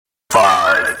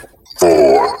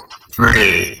4,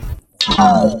 3, 2,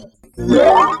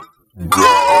 1,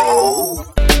 go!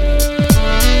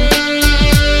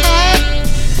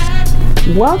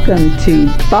 Welcome to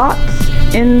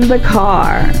Thoughts in the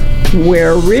Car,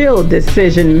 where real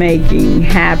decision making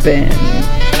happens.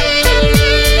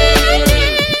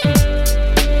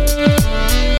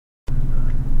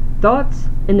 Thoughts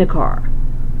in the Car,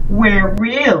 where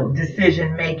real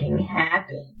decision making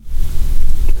happens.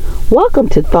 Welcome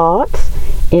to Thoughts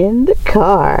in the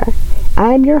Car.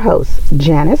 I'm your host,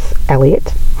 Janice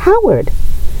Elliott Howard.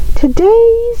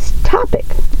 Today's topic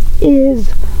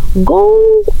is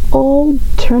goal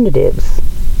alternatives.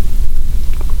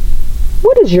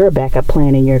 What is your backup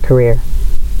plan in your career?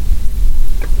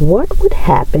 What would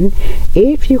happen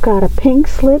if you got a pink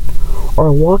slip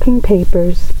or walking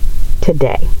papers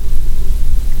today?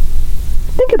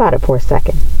 Think about it for a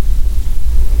second.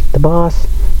 The boss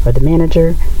or the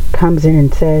manager comes in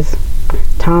and says,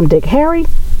 Tom, Dick, Harry,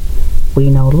 we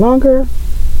no longer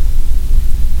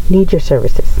need your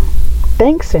services.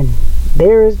 Thanks, and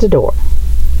there is the door.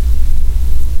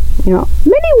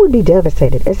 Many would be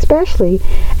devastated, especially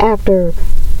after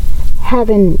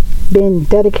having been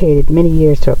dedicated many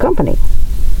years to a company.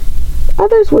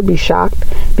 Others would be shocked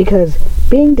because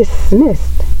being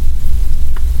dismissed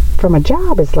from a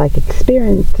job is like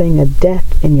experiencing a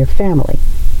death in your family.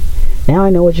 Now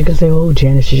I know what you can say, oh,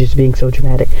 Janice, you're just being so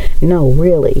dramatic. No,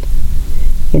 really.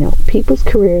 People's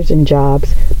careers and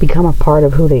jobs become a part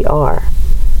of who they are.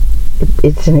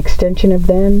 It's an extension of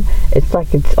them. It's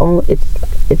like its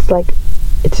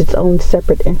own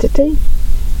separate entity.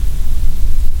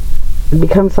 It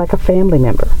becomes like a family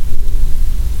member.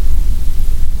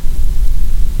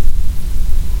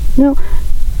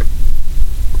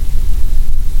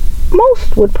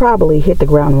 Most would probably hit the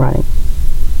ground running,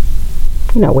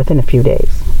 within a few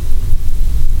days.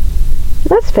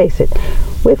 Let's face it,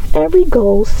 with every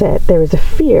goal set, there is a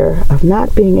fear of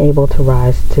not being able to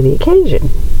rise to the occasion.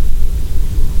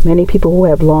 Many people who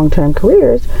have long-term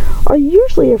careers are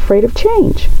usually afraid of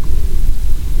change.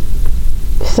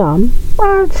 Some,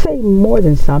 I'd say more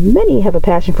than some, many have a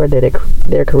passion for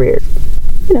their careers.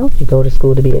 You go to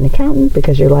school to be an accountant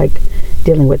because you like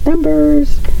dealing with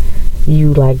numbers.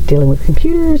 You like dealing with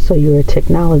computers, so you're a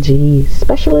technology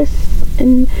specialist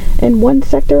in one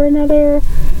sector or another.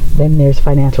 Then there's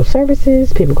financial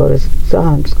services. People go to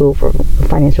school for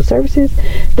financial services.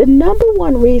 The number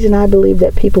one reason I believe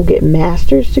that people get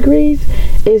master's degrees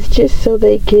is just so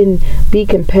they can be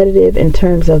competitive in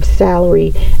terms of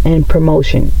salary and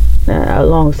promotion,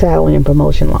 along salary and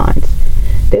promotion lines.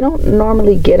 They don't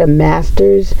normally get a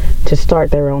master's to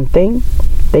start their own thing.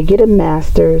 They get a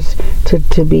master's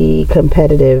to be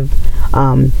competitive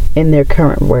in their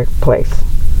current workplace,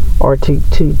 or to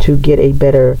get a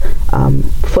better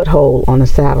foothold on a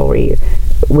salary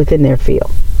within their field.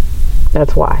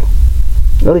 That's why.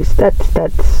 At least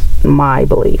that's my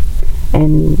belief.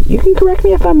 And you can correct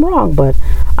me if I'm wrong, but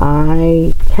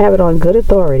I have it on good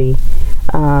authority,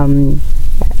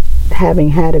 having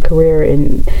had a career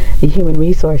in the human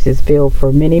resources field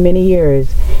for many, many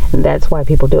years, and that's why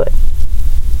people do it.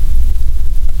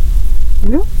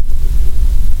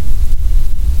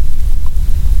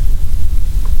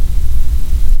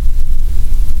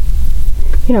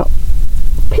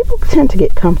 People tend to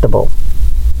get comfortable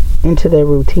into their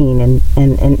routine, and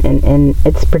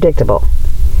it's predictable.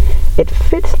 It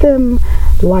fits them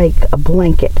like a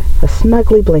blanket, a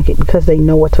snuggly blanket, because they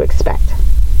know what to expect.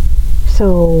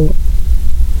 So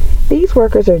these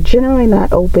workers are generally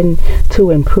not open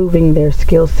to improving their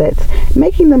skill sets,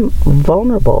 making them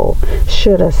vulnerable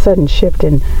should a sudden shift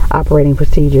in operating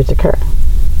procedures occur.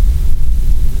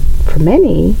 For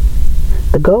many,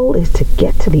 the goal is to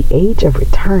get to the age of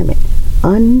retirement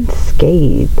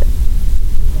unscathed,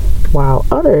 while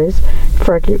others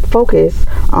focus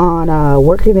on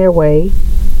working their way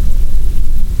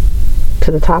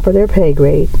to the top of their pay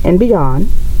grade and beyond,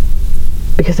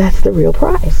 because that's the real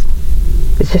prize.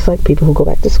 It's just like people who go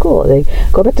back to school. They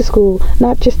go back to school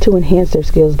not just to enhance their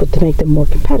skills, but to make them more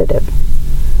competitive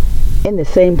in the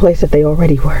same place that they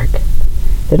already work.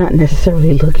 They're not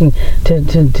necessarily looking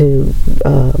to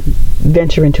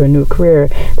venture into a new career.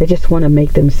 They just want to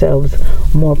make themselves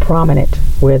more prominent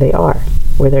where they are,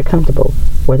 where they're comfortable,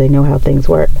 where they know how things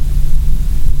work.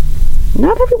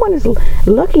 Not everyone is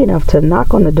lucky enough to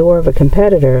knock on the door of a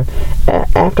competitor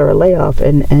after a layoff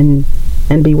and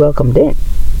be welcomed in.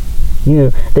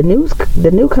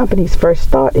 The new company's first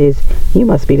thought is, you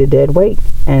must be the dead weight,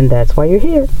 and that's why you're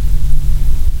here.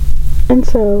 And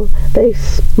so they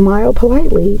smile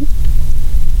politely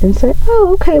and say,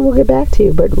 oh, okay, we'll get back to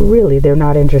you. But really, they're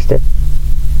not interested.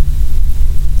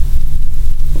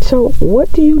 So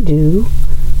what do you do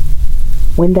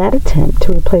when that attempt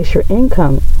to replace your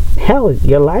income, hell,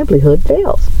 your livelihood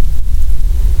fails?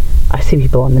 I see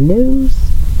people on the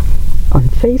news, on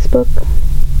Facebook,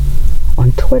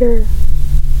 on Twitter,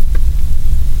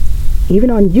 even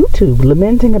on YouTube,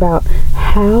 lamenting about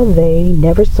how they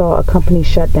never saw a company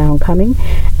shutdown coming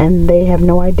and they have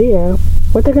no idea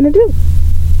what they're going to do.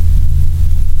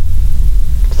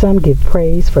 Some give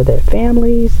praise for their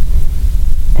families,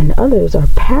 and others are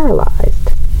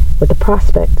paralyzed with the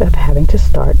prospect of having to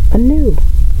start anew.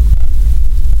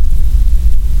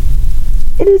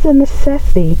 It is a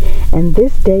necessity in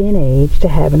this day and age to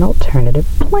have an alternative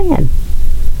plan,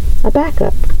 a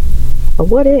backup, a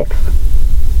what if.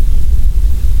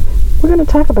 We're going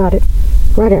to talk about it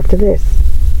right after this.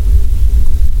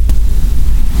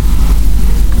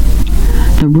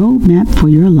 The roadmap for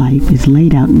your life is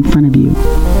laid out in front of you.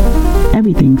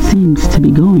 Everything seems to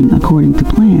be going according to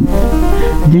plan.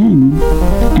 Then,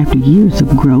 after years of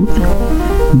growth,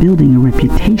 building a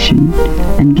reputation,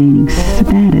 and gaining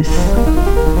status,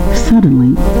 suddenly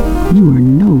you are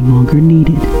no longer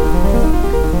needed.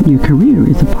 Your career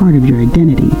is a part of your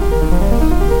identity,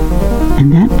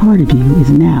 and that part of you is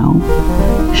now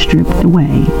stripped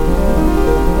away.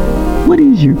 What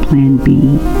is your plan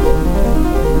B?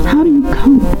 How do you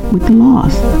cope with the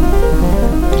loss?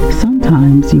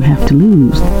 Sometimes you have to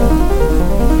lose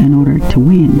in order to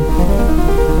win.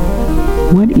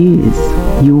 What is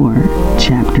your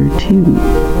Chapter 2?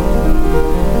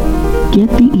 Get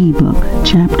the ebook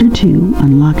Chapter 2,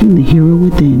 Unlocking the Hero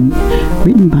Within,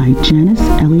 written by Janice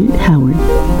Elliott Howard,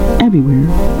 everywhere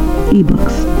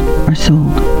ebooks are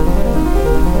sold.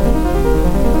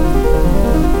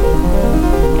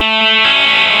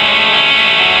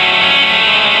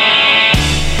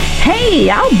 Hey,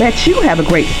 I'll bet you have a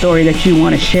great story that you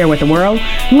want to share with the world.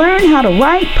 Learn how to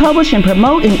write, publish, and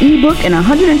promote an ebook in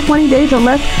 120 days or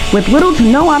less with little to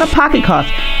no out-of-pocket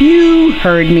costs. You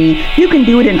heard me. You can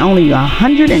do it in only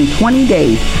 120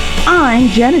 days. I'm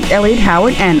Janice Elliott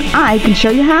Howard, and I can show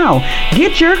you how.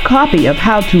 Get your copy of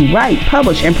How to Write,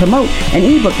 Publish, and Promote an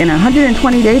ebook in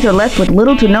 120 days or less with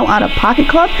little to no out-of-pocket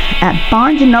costs at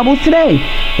Barnes & Noble today.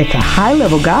 It's a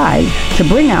high-level guide to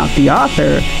bring out the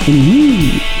author in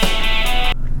you.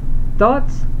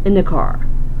 Thoughts in the car.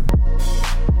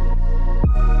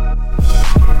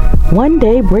 One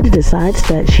day, Britta decides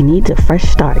that she needs a fresh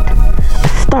start. A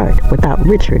start without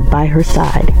Richard by her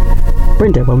side.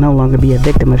 Brenda will no longer be a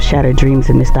victim of shattered dreams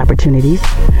and missed opportunities.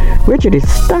 Richard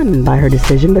is stunned by her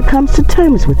decision but comes to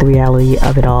terms with the reality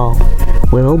of it all.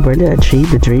 Will Brenda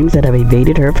achieve the dreams that have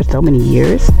evaded her for so many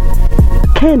years?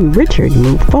 Can Richard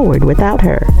move forward without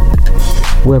her?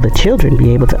 Will the children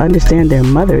be able to understand their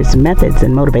mother's methods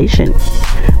and motivation?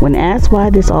 When asked why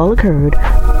this all occurred,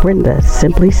 Brenda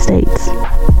simply states,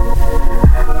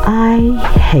 I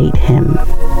hate him.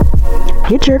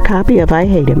 Get your copy of I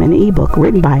Hate Him, an ebook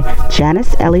written by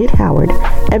Janice Elliott Howard,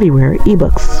 everywhere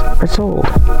ebooks are sold.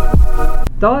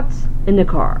 Thoughts in the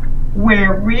car.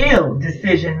 Where real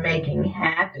decision making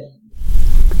happens.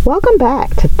 Welcome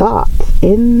back to Thoughts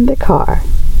in the Car.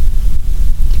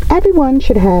 Everyone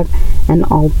should have an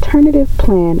alternative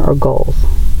plan or goals.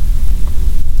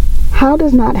 How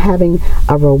does not having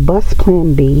a robust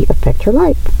plan B affect your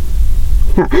life?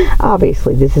 Now,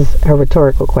 obviously, this is a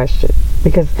rhetorical question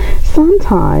because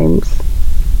sometimes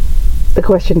the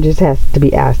question just has to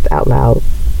be asked out loud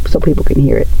so people can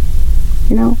hear it.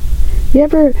 You know? You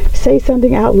ever say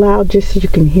something out loud just so you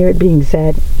can hear it being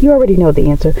said? You already know the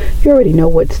answer. You already know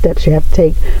what steps you have to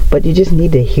take, but you just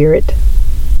need to hear it.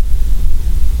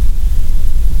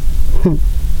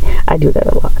 I do that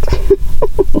a lot.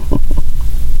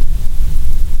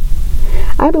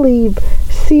 I believe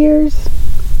Sears,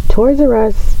 Toys R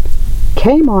Us,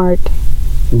 Kmart,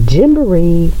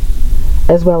 Gymboree,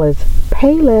 as well as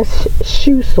Payless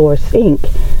Shoe Source Inc.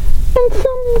 and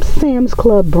some Sam's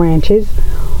Club branches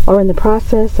are in the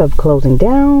process of closing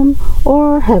down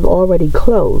or have already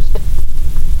closed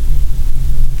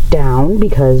down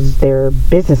because their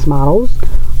business models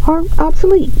are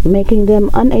obsolete, making them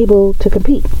unable to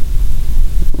compete.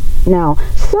 Now,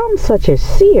 some such as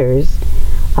Sears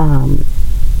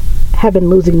have been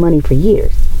losing money for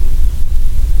years.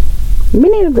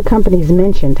 Many of the companies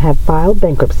mentioned have filed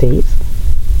bankruptcies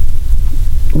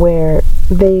where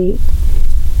they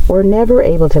were never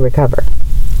able to recover.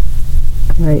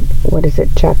 Right? What is it?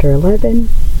 Chapter 11?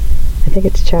 I think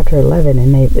it's Chapter 11,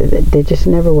 and they just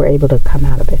never were able to come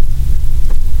out of it.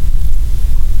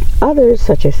 Others,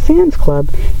 such as Sam's Club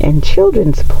and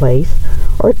Children's Place,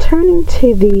 are turning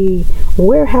to the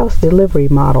warehouse delivery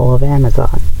model of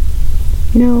Amazon.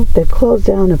 You know, they've closed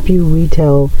down a few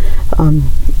retail and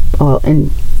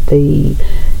the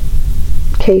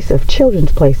case of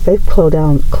Children's Place, they've closed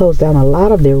down a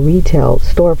lot of their retail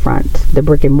storefronts, the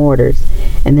brick and mortars,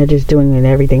 and they're just doing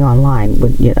everything online.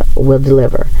 Will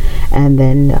deliver. And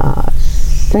then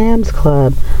Sam's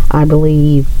Club, I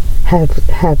believe,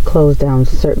 have closed down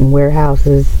certain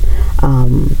warehouses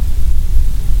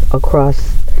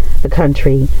across the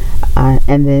country,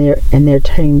 and they're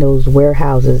turning those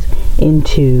warehouses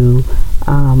into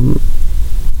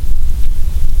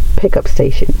pickup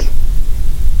stations.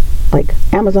 Like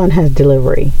Amazon has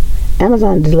delivery.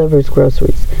 Amazon delivers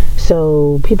groceries.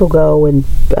 So people go and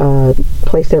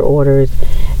place their orders.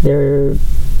 Their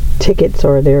tickets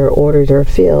or their orders are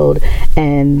filled,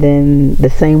 and then the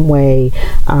same way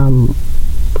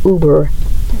Uber,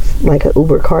 like an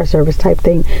Uber car service type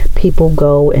thing, people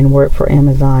go and work for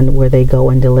Amazon, where they go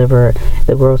and deliver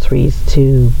the groceries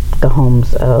to the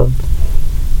homes of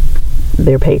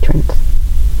their patrons.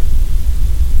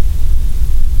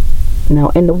 Now,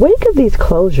 in the wake of these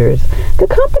closures, the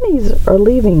companies are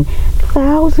leaving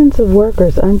thousands of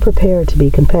workers unprepared to be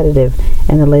competitive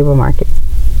in the labor market.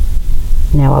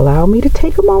 Now, allow me to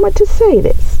take a moment to say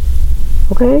this,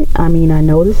 okay? I mean, I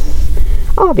know this is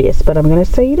obvious, but I'm going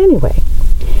to say it anyway.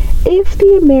 If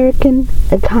the American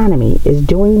economy is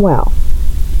doing well,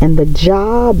 and the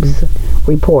jobs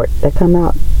report that comes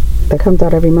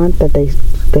out every month that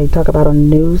they talk about on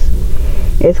the news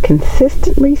is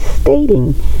consistently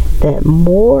stating that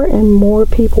more and more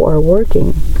people are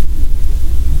working,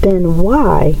 then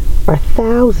why are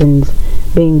thousands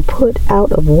being put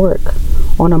out of work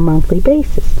on a monthly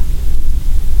basis?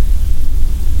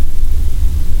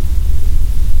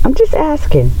 I'm just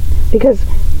asking, because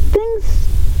things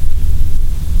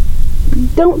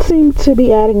don't seem to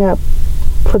be adding up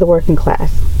for the working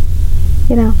class.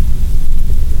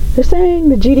 They're saying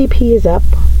the GDP is up,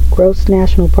 gross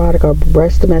national product or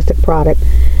gross domestic product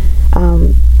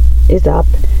is up.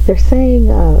 They're saying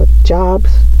jobs,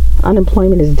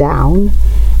 unemployment is down,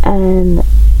 and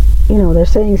they're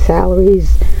saying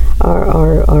salaries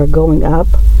are going up,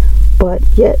 but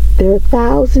yet there are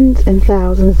thousands and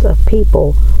thousands of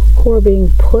people who are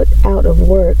being put out of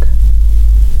work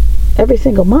every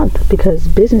single month because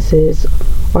businesses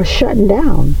are shutting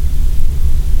down.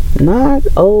 Not,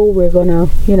 we're gonna,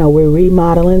 we're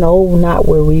remodeling. Not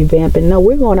we're revamping. No,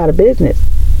 we're going out of business.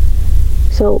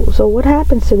 So what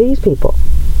happens to these people?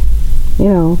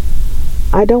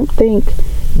 I don't think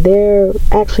they're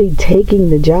actually taking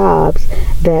the jobs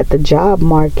that the job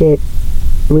market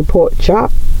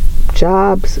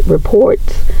jobs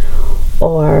reports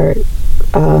are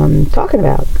talking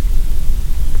about.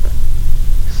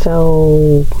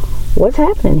 So what's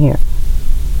happening here?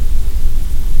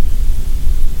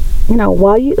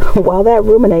 While that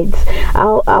ruminates,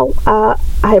 I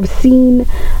have seen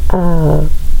a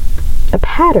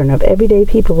pattern of everyday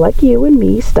people like you and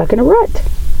me stuck in a rut.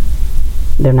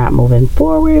 They're not moving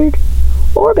forward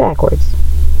or backwards.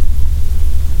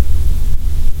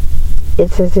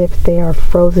 It's as if they are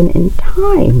frozen in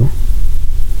time.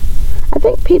 I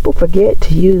think people forget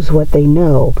to use what they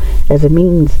know as a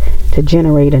means to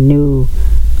generate a new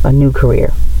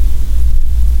career.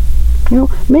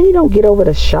 Many don't get over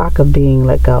the shock of being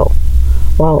let go,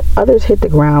 while others hit the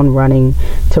ground running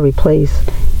to replace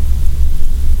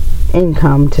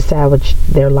income to salvage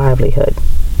their livelihood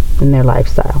and their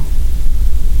lifestyle.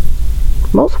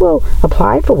 Most will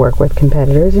apply for work with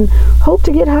competitors and hope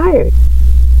to get hired.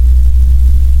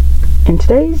 In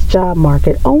today's job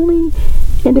market, only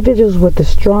individuals with the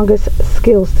strongest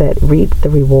skill set reap the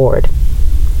reward.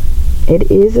 It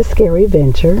is a scary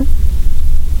venture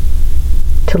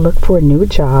to look for a new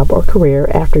job or career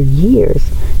after years,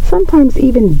 sometimes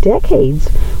even decades,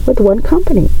 with one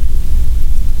company.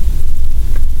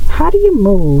 How do you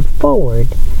move forward?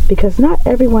 Because not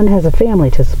everyone has a family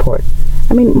to support.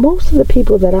 I mean, most of the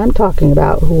people that I'm talking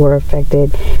about who are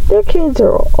affected, their kids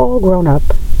are all grown up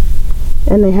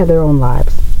and they have their own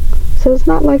lives. So it's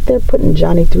not like they're putting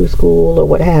Johnny through school or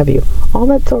what have you. All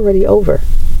that's already over.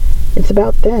 It's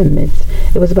about them.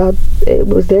 It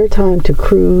was their time to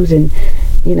cruise and,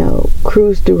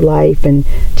 cruise through life and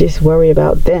just worry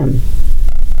about them.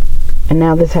 And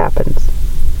now this happens.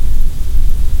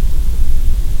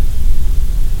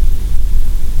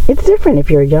 It's different if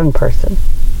you're a young person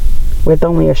with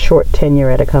only a short tenure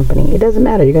at a company. It doesn't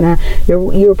matter.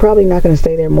 You're probably not going to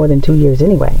stay there more than 2 years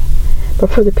anyway. But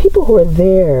for the people who are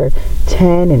there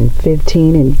 10 and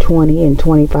 15 and 20 and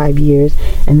 25 years,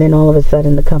 and then all of a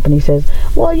sudden the company says,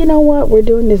 well, you know what, we're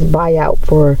doing this buyout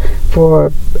for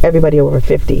everybody over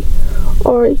 50.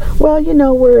 Or, well,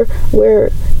 we're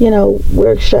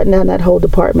shutting down that whole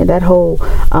department, that whole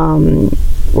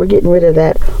We're getting rid of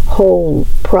that whole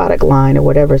product line or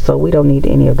whatever, so we don't need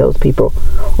any of those people.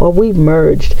 Or we've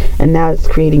merged and now it's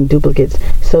creating duplicates.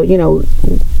 So, you know,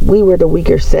 we were the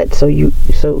weaker set, so you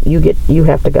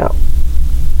have to go.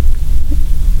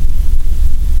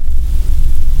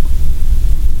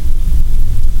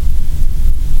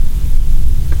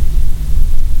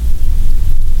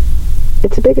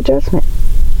 It's a big adjustment.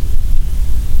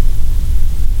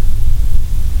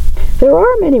 There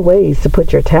are many ways to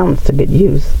put your talents to good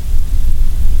use.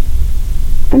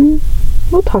 And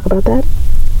we'll talk about that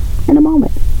in a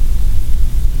moment.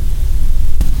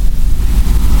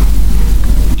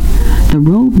 The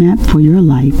roadmap for your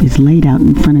life is laid out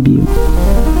in front of you.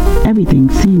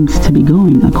 Everything seems to be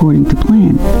going according to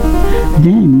plan.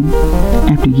 Then,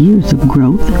 after years of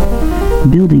growth,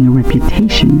 building a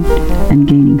reputation, and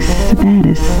gaining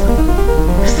status,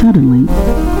 suddenly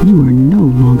you are no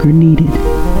longer needed.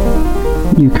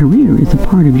 Your career is a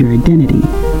part of your identity,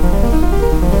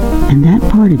 and that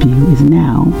part of you is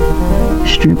now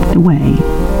stripped away.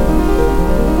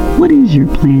 What is your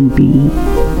plan B?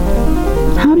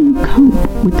 How do you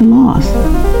cope with the loss?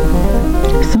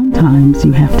 Sometimes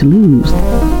you have to lose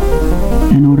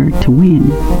in order to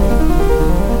win.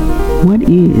 What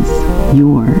is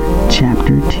your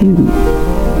Chapter 2?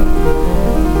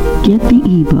 Get the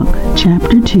ebook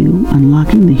Chapter 2,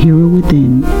 Unlocking the Hero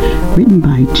Within, written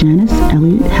by Janice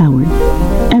Elliott Howard,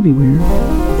 everywhere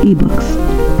ebooks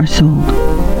are sold.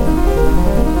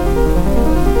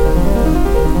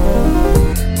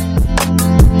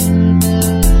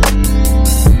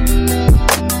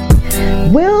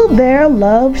 Will their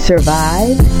love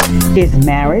survive? Is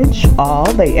marriage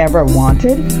all they ever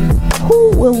wanted? Who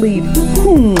will leave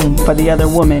whom for the other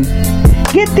woman?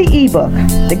 Get the ebook,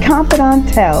 The Confidant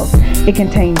Tells. It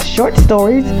contains short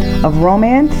stories of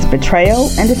romance, betrayal,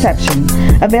 and deception.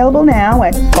 Available now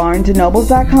at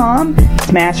barnesandnobles.com,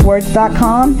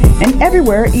 smashwords.com, and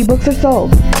everywhere ebooks are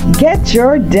sold. Get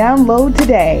your download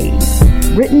today.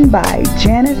 Written by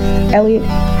Janice Elliott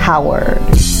Howard.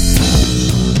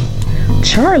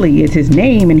 Charlie is his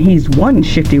name, and he's one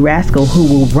shifty rascal who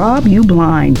will rob you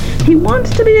blind. He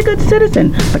wants to be a good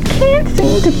citizen, but can't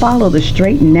seem to follow the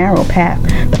straight and narrow path.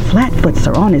 The Flatfoots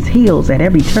are on his heels at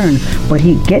every turn, but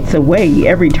he gets away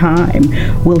every time.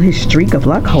 Will his streak of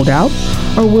luck hold out,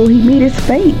 or will he meet his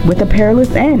fate with a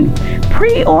perilous end?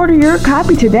 Pre-order your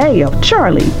copy today of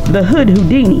Charlie, the Hood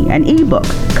Houdini, an ebook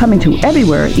coming to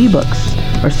everywhere ebooks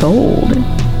are sold.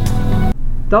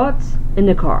 Thoughts in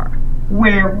the car.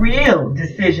 Where real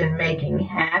decision making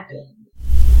happens.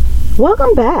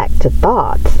 Welcome back to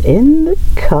Thoughts in the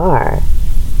Car.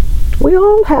 We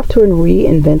all have to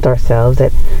reinvent ourselves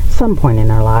at some point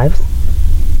in our lives.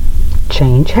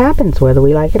 Change happens whether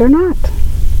we like it or not.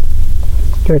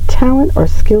 Your talent or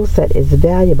skill set is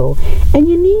valuable, and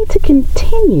you need to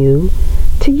continue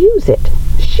to use it,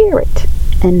 share it,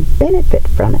 and benefit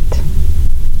from it.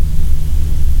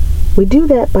 We do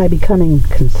that by becoming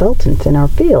consultants in our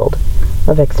field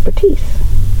of expertise,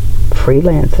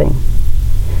 freelancing,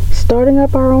 starting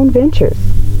up our own ventures,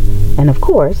 and of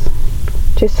course,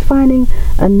 just finding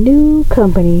a new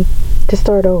company to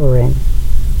start over in.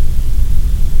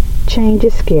 Change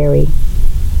is scary,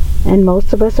 and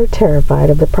most of us are terrified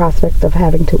of the prospect of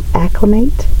having to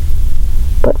acclimate,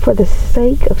 but for the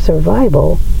sake of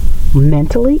survival,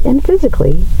 mentally and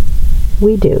physically,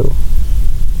 we do.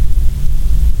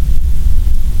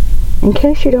 In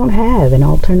case you don't have an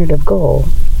alternative goal,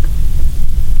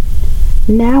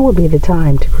 now would be the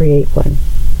time to create one.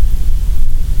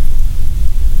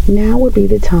 Now would be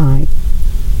the time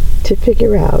to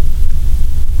figure out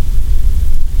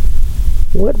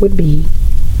what would be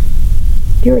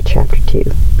your Chapter 2.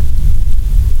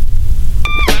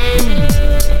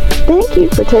 Thank you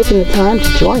for taking the time to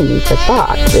join me for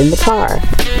Thoughts in the Car.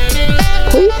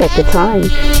 Please take the time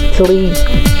to leave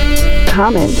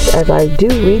comments as I do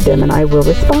read them, and I will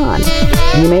respond.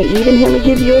 You may even hear me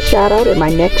give you a shout out in my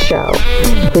next show.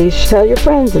 Please tell your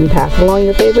friends and pass along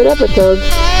your favorite episodes,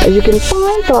 as you can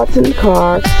find Thoughts in the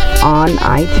Car on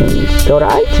iTunes. Go to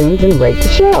iTunes and rate the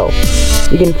show.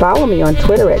 You can follow me on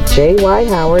Twitter at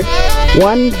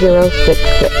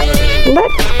JYHoward1066.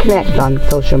 Let's connect on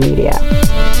social media.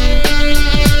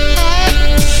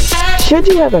 Should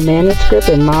you have a manuscript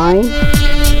in mind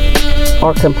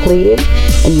or completed,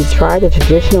 and you try the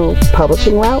traditional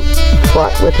publishing route,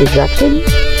 fraught with rejection,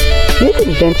 you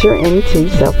can venture into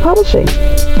self-publishing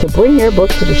to bring your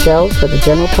book to the shelves for the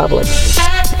general public.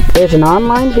 There's an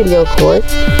online video course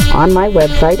on my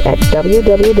website at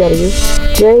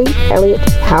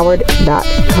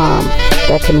www.jelliotthoward.com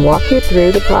that can walk you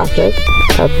through the process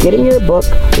of getting your book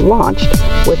launched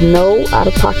with no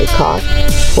out-of-pocket costs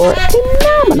for a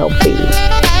nominal fee.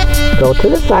 Go to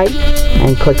the site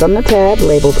and click on the tab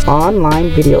labeled Online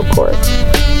Video Course.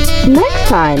 Next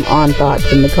time on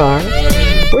Thoughts in the Car,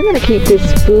 we're going to keep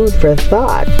this food for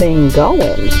thought thing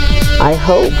going. I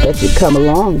hope that you come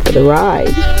along for the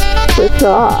ride for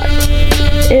thought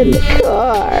in the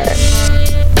car.